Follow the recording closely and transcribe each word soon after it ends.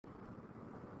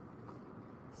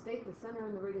State the center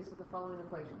and the radius of the following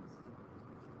equations.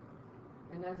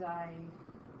 And as I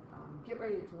get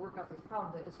ready to work out these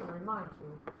problems, I just want to remind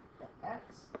you that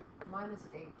x minus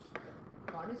h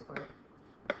quantity squared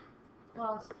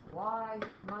plus y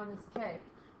minus k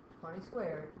quantity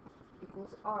squared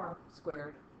equals r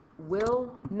squared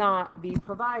will not be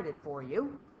provided for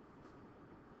you.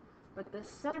 But the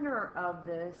center of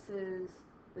this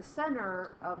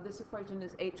equation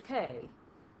is hk,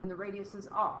 and the radius is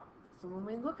r. So when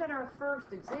we look at our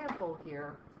first example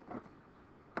here,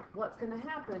 what's going to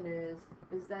happen is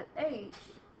that h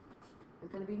is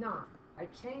going to be 9. I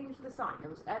changed the sign. It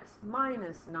was x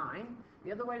minus 9.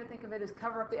 The other way to think of it is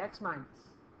cover up the x minus.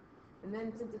 And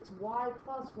then since it's y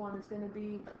plus 1, it's going to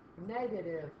be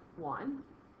negative 1.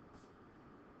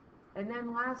 And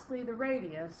then lastly, the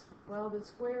radius, well, the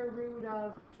square root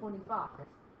of 25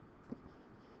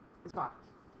 is 5.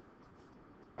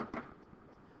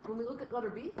 When we look at letter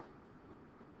B,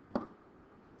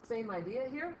 same idea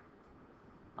here.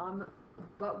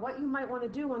 But what you might want to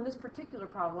do on this particular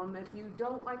problem, if you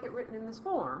don't like it written in this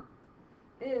form,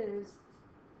 is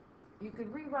you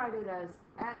could rewrite it as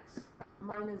x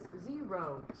minus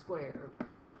 0 squared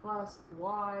plus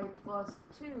y plus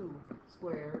 2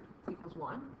 squared equals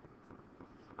 1.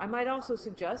 I might also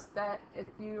suggest that if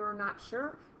you're not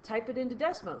sure, type it into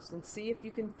Desmos and see if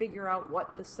you can figure out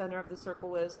what the center of the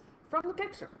circle is from the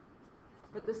picture.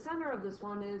 But the center of this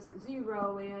one is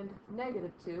 0 and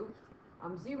negative 2.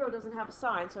 0 doesn't have a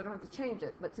sign, so I don't have to change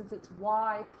it. But since it's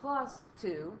y plus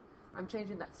 2, I'm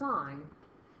changing that sign.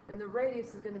 And the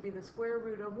radius is going to be the square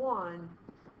root of 1,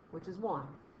 which is 1.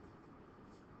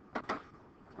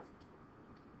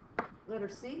 Letter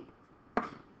C,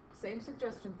 same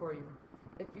suggestion for you.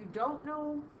 If you don't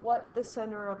know what the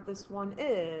center of this one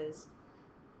is,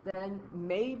 then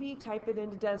maybe type it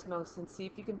into Desmos and see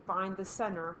if you can find the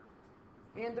center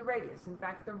and the radius. In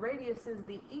fact, the radius is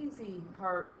the easy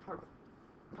part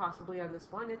possibly on this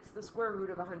one. It's the square root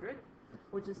of 100,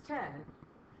 which is 10.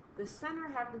 The center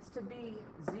happens to be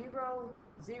 0,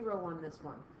 0 on this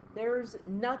one. There's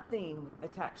nothing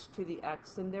attached to the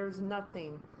x, and there's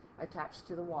nothing attached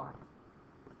to the y.